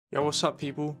Yo, what's up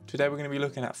people? Today we're going to be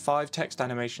looking at 5 text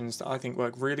animations that I think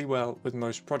work really well with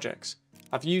most projects.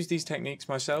 I've used these techniques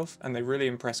myself and they really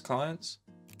impress clients.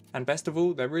 And best of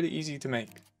all, they're really easy to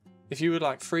make. If you would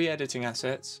like free editing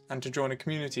assets and to join a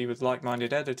community with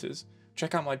like-minded editors,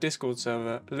 check out my Discord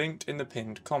server linked in the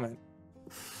pinned comment.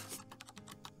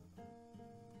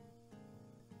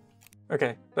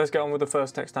 Okay, let's get on with the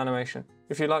first text animation.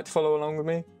 If you'd like to follow along with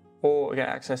me or get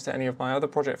access to any of my other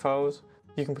project files,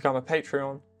 you can become a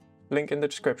Patreon. Link in the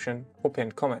description or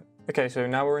pinned comment. Okay, so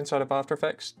now we're inside of After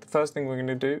Effects. The first thing we're going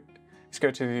to do is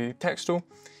go to the text tool.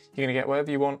 You're going to get whatever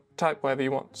you want, type whatever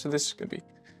you want. So this is going to be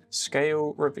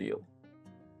scale reveal.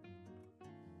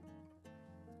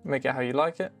 Make it how you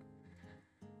like it.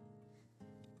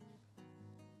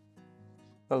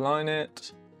 Align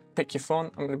it. Pick your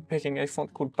font. I'm going to be picking a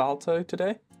font called Balto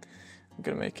today. I'm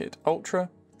going to make it Ultra.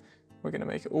 We're going to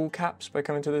make it all caps by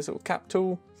coming to this little cap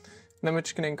tool. And then we're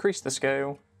just going to increase the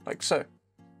scale. Like so.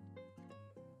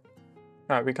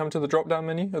 Alright, we come to the drop down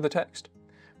menu of the text.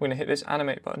 We're going to hit this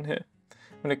animate button here.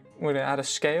 We're going to add a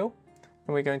scale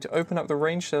and we're going to open up the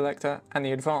range selector and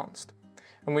the advanced.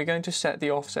 And we're going to set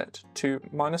the offset to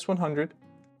 -100,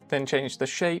 then change the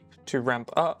shape to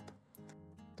ramp up.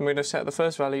 Then we're going to set the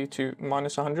first value to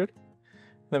 -100.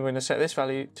 Then we're going to set this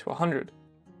value to 100.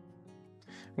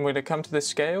 And we're going to come to this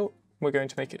scale, we're going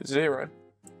to make it 0.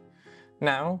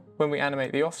 Now, when we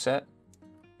animate the offset,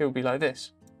 it will be like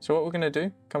this. So what we're going to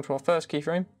do, come to our first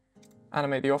keyframe,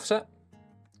 animate the offset,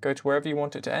 go to wherever you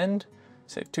want it to end,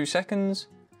 say 2 seconds,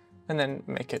 and then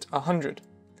make it 100.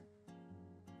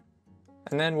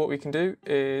 And then what we can do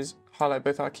is highlight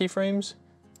both our keyframes,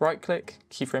 right click,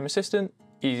 keyframe assistant,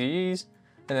 easy ease,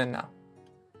 and then now.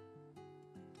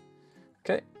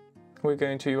 Okay, we're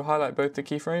going to highlight both the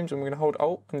keyframes and we're going to hold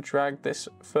Alt and drag this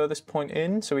furthest point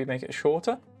in so we make it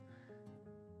shorter.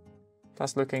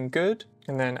 That's looking good.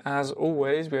 And then as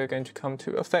always, we are going to come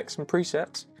to effects and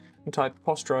presets and type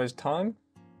posterize time.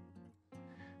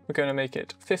 We're going to make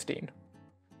it 15.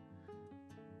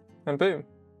 And boom,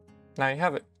 now you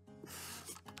have it.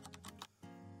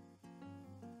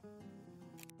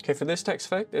 Okay, for this text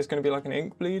effect, it's going to be like an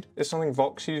ink bleed. It's something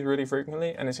Vox use really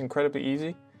frequently and it's incredibly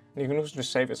easy. And you can also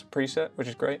just save it as a preset, which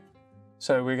is great.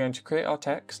 So we're going to create our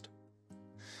text.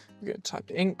 We're going to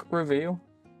type ink reveal.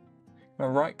 I'm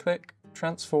going to right click,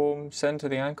 transform, center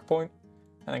the anchor point,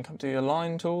 and then come to the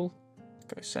align tool,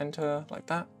 go center like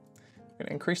that. You're going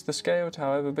to increase the scale to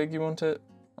however big you want it.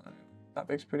 That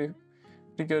big's pretty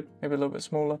good, maybe a little bit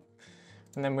smaller.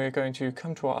 And then we're going to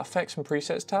come to our effects and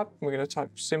presets tab, and we're going to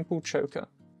type simple choker.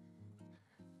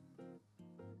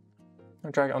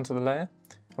 I'll drag it onto the layer,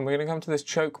 and we're going to come to this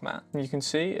choke mat, and you can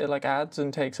see it like adds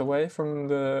and takes away from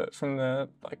the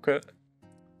like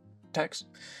text.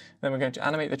 And then we're going to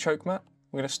animate the choke mat.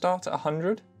 We're going to start at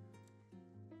 100,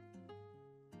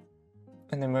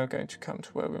 and then we're going to come to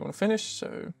where we want to finish,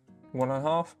 so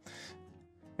 1.5,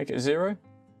 make it 0.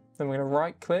 Then we're going to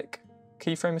right click,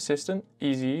 keyframe assistant,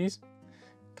 easy ease,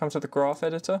 come to the graph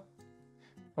editor,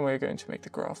 and we're going to make the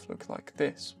graph look like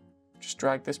this. Just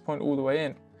drag this point all the way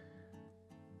in.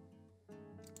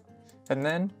 And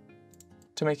then,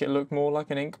 to make it look more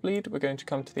like an ink bleed, we're going to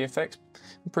come to the effects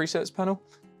and presets panel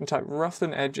and type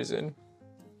roughen edges in.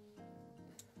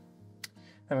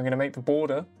 And we're going to make the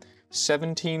border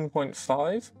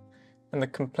 17.5 and the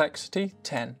complexity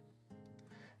 10.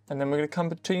 And then we're going to come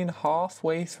between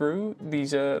halfway through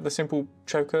these the simple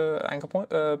choker anchor point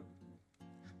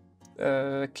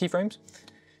keyframes.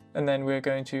 And then we're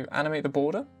going to animate the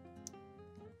border.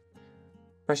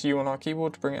 Press U on our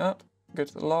keyboard to bring it up. Go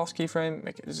to the last keyframe,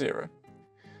 make it 0.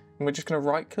 And we're just going to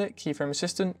right click, keyframe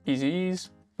assistant, easy ease,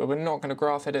 but we're not going to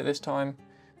graph edit this time.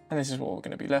 And this is what we're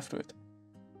going to be left with.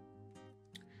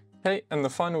 Okay, and the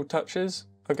final touches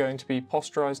are going to be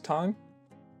posterize time.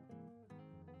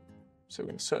 So we're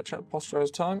going to search out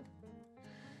posterize time.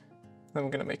 Then we're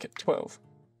going to make it 12.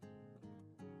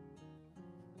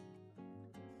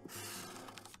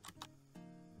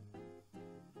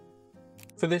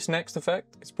 For this next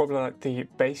effect, it's probably like the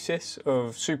basis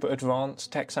of super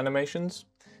advanced text animations.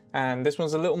 And this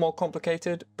one's a little more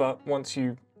complicated, but once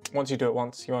you do it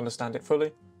once, you understand it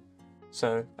fully.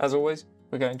 So as always,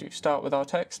 we're going to start with our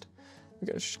text. We're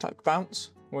going to just type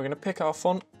bounce. We're going to pick our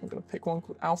font. We're going to pick one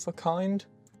called Alpha Kind.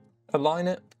 Align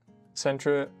it,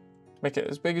 center it, make it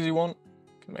as big as you want.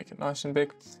 You can make it nice and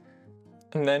big.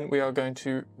 And then we are going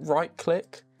to right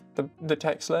click the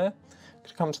text layer.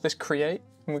 To come to this create,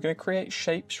 and we're going to create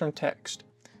shapes from text.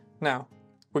 Now,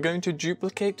 we're going to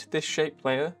duplicate this shape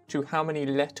layer to how many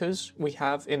letters we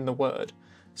have in the word.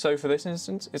 So for this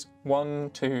instance, it's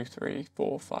 1, 2, 3,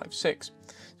 4, 5, 6.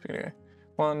 So we're going to go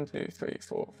 1, 2, 3,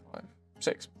 4, 5,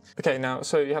 6. Okay, now,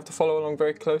 so you have to follow along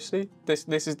very closely.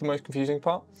 This is the most confusing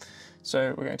part.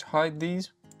 So we're going to hide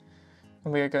these,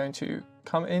 and we are going to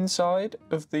come inside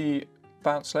of the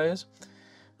bounce layers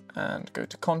and go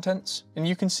to contents, and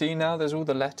you can see now there's all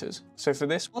the letters. So for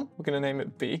this one, we're going to name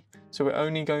it B. So we're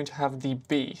only going to have the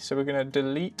B. So we're going to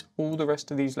delete all the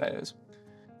rest of these layers.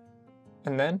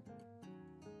 And then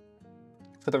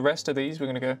for the rest of these, we're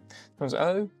going to go, this one's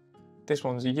O, this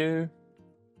one's U,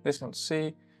 this one's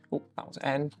C, oh, that one's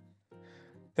N,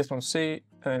 this one's C,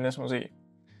 and then this one's E.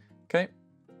 Okay,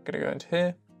 going to go into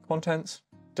here, contents,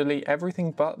 delete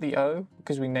everything but the O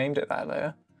because we named it that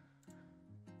layer.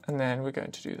 And then we're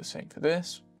going to do the same for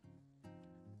this.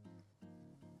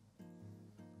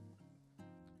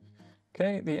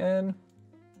 Okay, the N,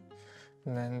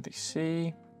 and then the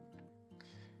C,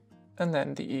 and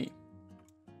then the E.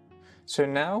 So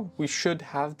now we should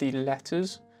have the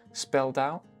letters spelled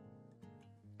out,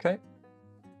 okay,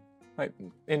 like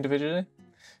individually.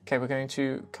 Okay, we're going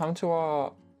to come to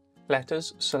our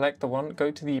letters, select the one,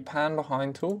 go to the pan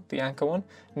behind tool, the anchor one,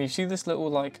 and you see this little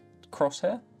like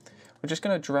crosshair? We're just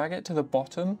going to drag it to the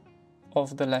bottom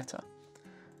of the letter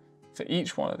for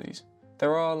each one of these.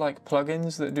 There are like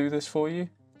plugins that do this for you.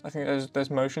 I think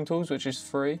there's Motion Tools, which is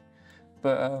free,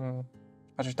 but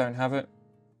I just don't have it.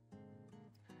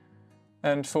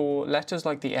 And for letters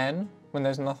like the N, when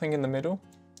there's nothing in the middle,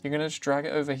 you're going to just drag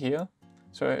it over here,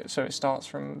 so it starts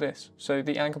from this. So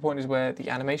the anchor point is where the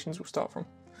animations will start from.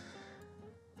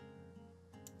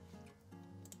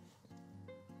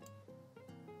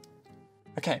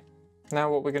 Okay. Now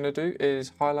what we're going to do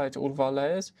is highlight all of our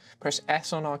layers, press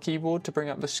S on our keyboard to bring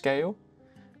up the scale,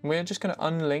 and we're just going to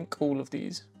unlink all of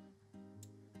these.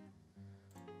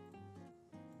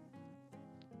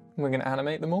 And we're going to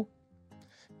animate them all.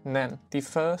 And then the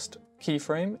first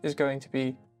keyframe is going to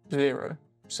be 0.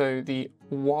 So the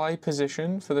Y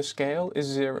position for the scale is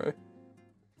 0.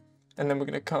 And then we're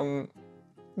going to come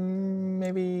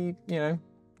maybe,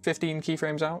 15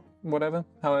 keyframes out, whatever,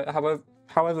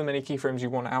 however many keyframes you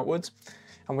want outwards,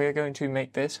 and we are going to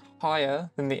make this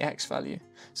higher than the X value.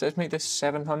 So let's make this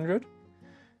 700.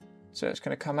 So it's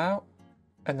going to come out,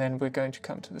 and then we're going to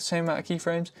come to the same amount of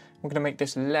keyframes. We're going to make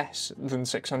this less than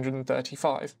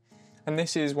 635. And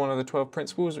this is one of the 12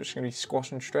 principles, which is going to be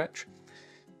squash and stretch.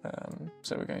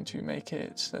 So we're going to make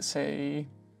it, let's say,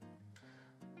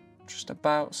 just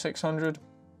about 600.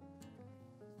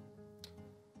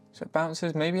 So it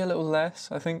bounces, maybe a little less,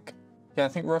 I think. Yeah, I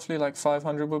think roughly like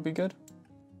 500 would be good.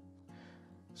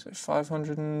 So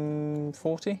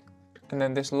 540. And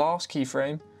then this last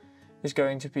keyframe is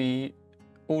going to be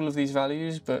all of these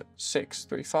values, but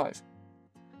 635.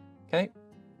 Okay,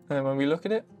 and then when we look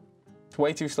at it, it's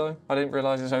way too slow. I didn't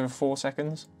realize it's over 4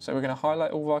 seconds. So we're going to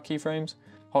highlight all of our keyframes,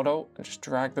 hold Alt, and just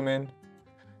drag them in.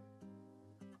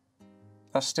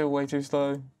 That's still way too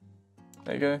slow.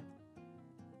 There you go.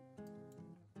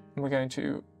 And we're going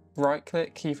to right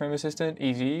click, keyframe assistant,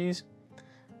 easy ease,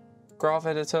 graph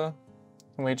editor,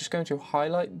 and we're just going to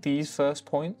highlight these first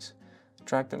points,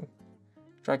 drag them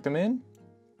in.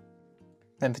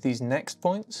 Then for these next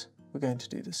points, we're going to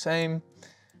do the same.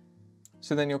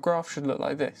 So then your graph should look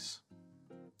like this.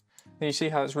 And you see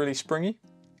how it's really springy?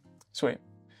 Sweet.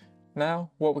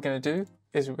 Now what we're going to do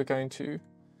is we're going to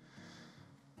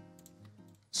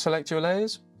select your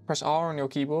layers, press R on your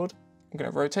keyboard, I'm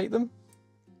going to rotate them.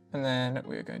 And then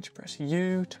we're going to press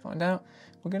U to find out.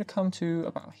 We're going to come to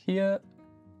about here.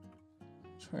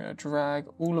 So we're going to drag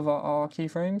all of our R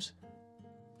keyframes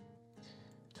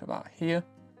to about here.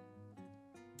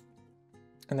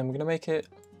 And then we're going to make it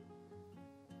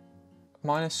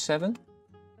 -7.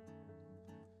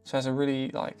 So it has a really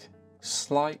like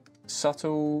slight,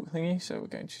 subtle thingy. So we're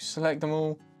going to select them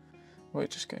all. We're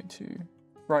just going to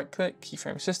right click,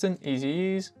 keyframe assistant, easy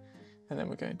ease. And then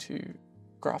we're going to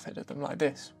graph edit them like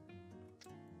this.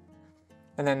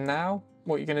 And then now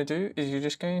what you're going to do is you're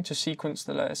just going to sequence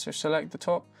the layers. So select the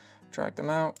top, drag them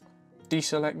out,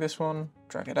 deselect this one,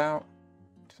 drag it out,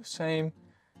 do the same.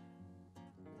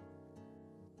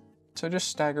 So just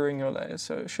staggering your layers.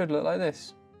 So it should look like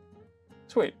this.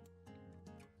 Sweet.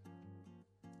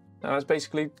 Now that's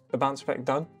basically the bounce effect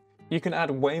done. You can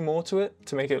add way more to it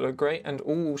to make it look great, and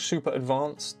all super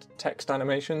advanced text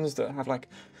animations that have like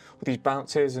these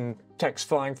bounces and text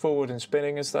flying forward and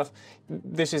spinning and stuff.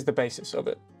 This is the basis of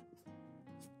it.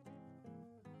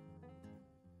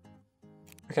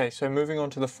 Okay, so moving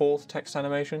on to the fourth text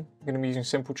animation, we're going to be using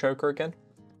Simple Choker again.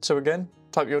 So again,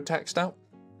 type your text out.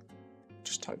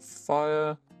 Just type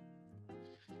fire,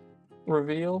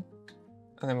 reveal,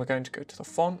 and then we're going to go to the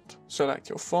font. Select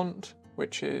your font,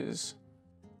 which is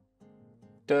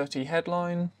Dirty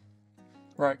Headline.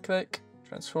 Right click,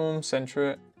 transform,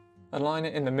 center it, align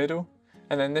it in the middle.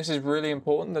 And then this is really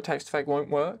important, the text effect won't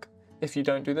work if you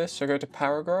don't do this. So go to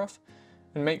paragraph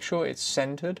and make sure it's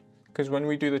centered, because when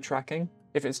we do the tracking,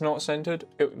 if it's not centered,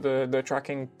 the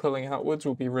tracking pulling outwards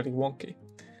will be really wonky,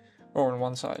 or on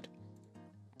one side.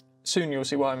 Soon you'll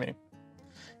see what I mean.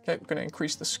 Okay, we're going to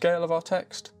increase the scale of our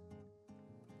text.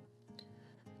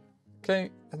 Okay,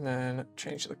 and then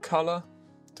change the color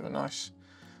to a nice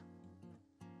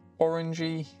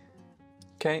orangey.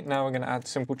 Okay, now we're going to add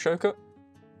simple choker.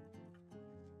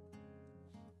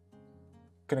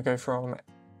 Going to go from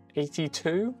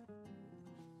 82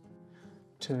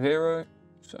 to 0.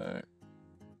 So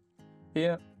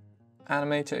here,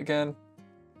 animate it again.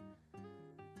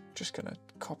 Just going to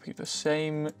copy the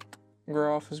same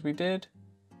graph as we did.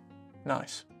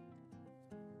 Nice.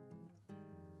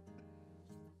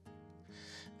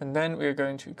 And then we're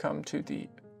going to come to the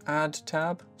Add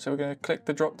tab. So we're going to click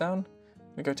the drop down.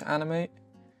 We go to Animate.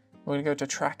 We're going to go to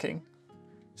Tracking.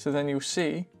 So then you'll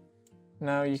see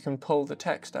now you can pull the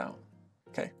text out.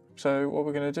 Okay, so what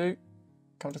we're going to do,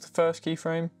 come to the first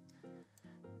keyframe.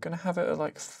 Going to have it at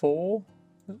like 4,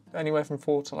 anywhere from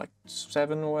 4 to like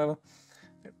 7 or whatever.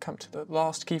 Come to the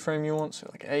last keyframe you want, so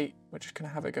like 8. We're just going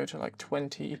to have it go to like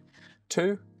 22.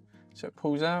 So it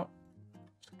pulls out,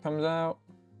 so it comes out.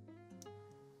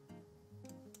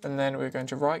 And then we're going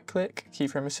to right click,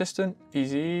 keyframe assistant,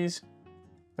 easy ease.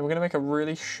 Then we're going to make a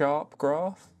really sharp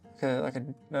graph, like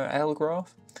an L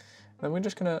graph. Then we're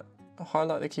just going to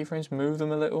highlight the keyframes, move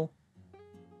them a little.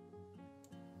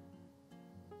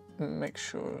 And make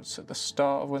sure it's at the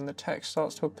start of when the text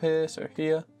starts to appear, so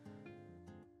here.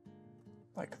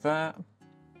 Like that.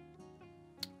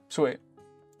 Sweet.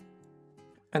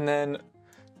 And then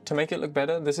to make it look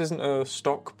better, this isn't a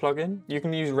stock plugin. You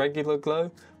can use regular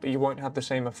glow, but you won't have the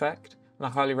same effect. And I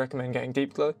highly recommend getting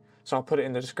deep glow, so I'll put it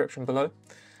in the description below.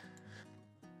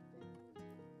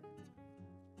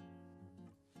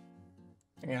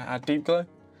 I'm going to add deep glow. I'm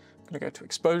going to go to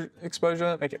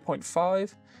exposure, make it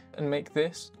 0.5, and make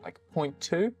this like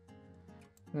 0.2.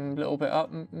 A little bit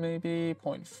up, maybe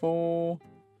 0.4.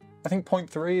 I think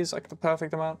 0.3 is like the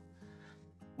perfect amount.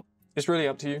 It's really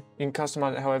up to you. You can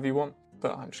customize it however you want,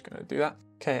 but I'm just going to do that.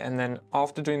 Okay, and then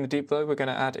after doing the deep glow, we're going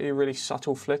to add a really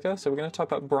subtle flicker. So we're going to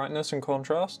type up brightness and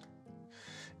contrast.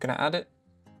 Going to add it.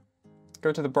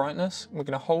 Go to the brightness. We're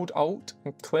going to hold Alt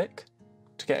and click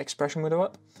to get expression window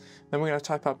up. Then we're going to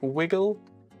type up wiggle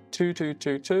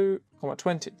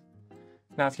 2222,20.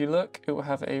 Now if you look, it will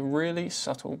have a really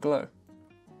subtle glow.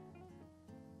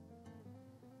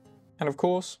 And of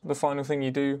course, the final thing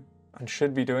you do and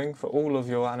should be doing for all of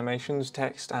your animations,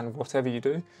 text, and whatever you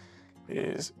do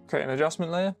is create an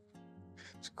adjustment layer.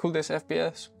 So call this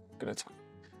FPS. I'm going to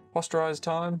posterize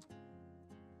time.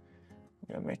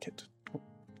 I'm going to make it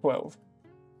 12.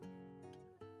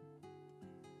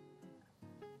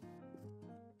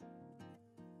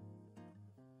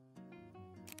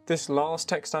 This last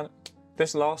text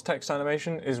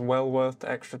animation is well worth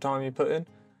the extra time you put in.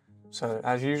 So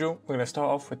as usual, we're going to start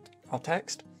off with our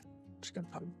text. Just going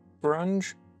to type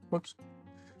grunge. Whoops.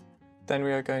 Then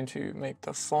we are going to make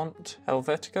the font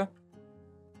Helvetica.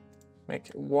 Make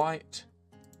it white.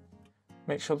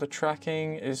 Make sure the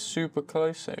tracking is super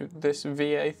close. So this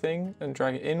VA thing, and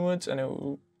drag it inwards, and it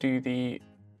will do the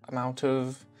amount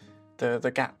of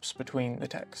the gaps between the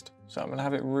text. So I'm going to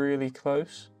have it really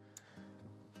close.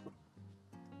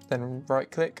 Then right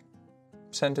click,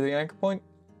 center the anchor point.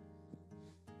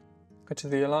 Go to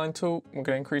the align tool, we're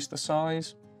going to increase the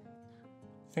size.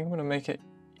 I think I'm going to make it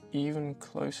even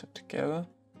closer together.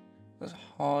 There's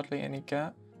hardly any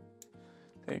gap.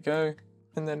 There you go.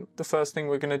 And then the first thing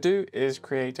we're going to do is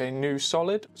create a new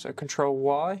solid. So Control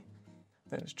Y,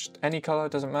 then it's just any color,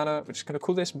 doesn't matter. We're just going to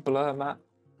call this blur map.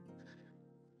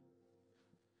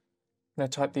 I'm going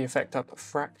to type the effect up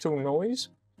fractal noise.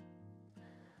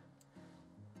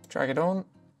 Drag it on.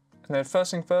 And then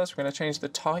first thing first, we're going to change the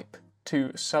type to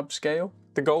subscale.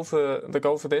 The goal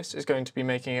for this is going to be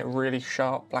making it really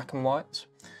sharp black and whites.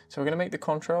 So we're going to make the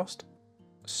contrast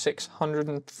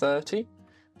 630. We're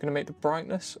going to make the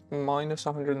brightness minus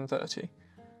 130.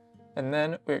 And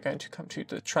then we're going to come to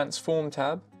the transform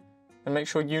tab and make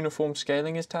sure uniform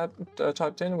scaling is typed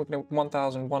in. We're going to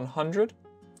 1100.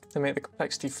 Then make the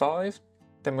complexity 5.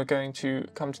 Then we're going to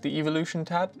come to the evolution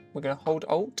tab. We're going to hold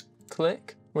Alt,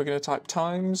 click. We're going to type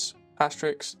times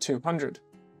asterisk 200.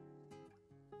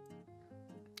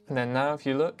 And then now if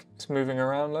you look, it's moving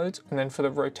around loads. And then for the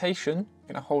rotation, I'm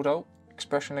going to hold Alt,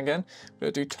 expression again. We're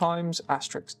going to do times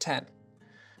asterisk 10.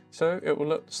 So it will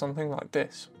look something like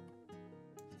this.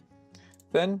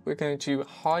 Then we're going to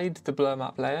hide the blur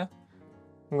map layer.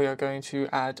 And we are going to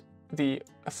add the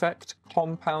effect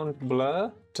compound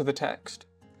blur to the text.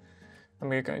 And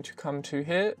we're going to come to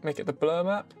here, make it the blur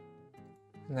map,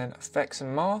 and then effects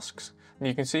and masks. And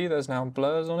you can see there's now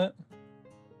blurs on it.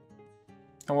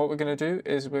 And what we're going to do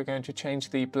is we're going to change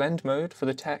the blend mode for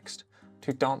the text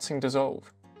to dancing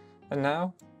dissolve. And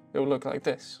now it will look like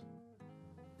this.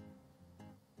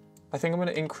 I think I'm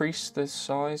going to increase the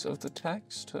size of the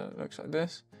text. It looks like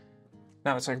this.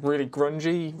 Now it's like really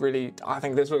grungy, really, I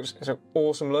think this looks, it's an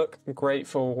awesome look. Great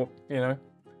for, you know,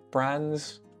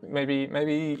 brands, maybe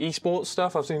esports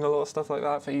stuff. I've seen a lot of stuff like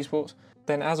that for esports.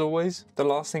 Then as always, the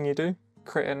last thing you do,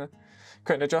 create an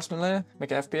adjustment layer,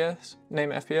 make it FPS,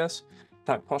 name it FPS,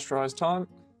 type posterize time,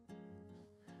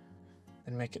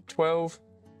 and make it 12,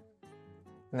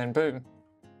 and then boom.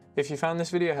 If you found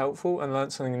this video helpful and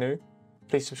learned something new,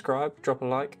 please subscribe, drop a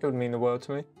like, it would mean the world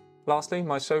to me. Lastly,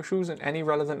 my socials and any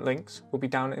relevant links will be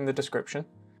down in the description.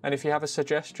 And if you have a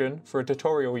suggestion for a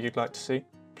tutorial you'd like to see,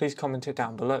 please comment it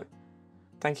down below.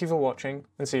 Thank you for watching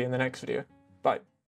and see you in the next video. Bye.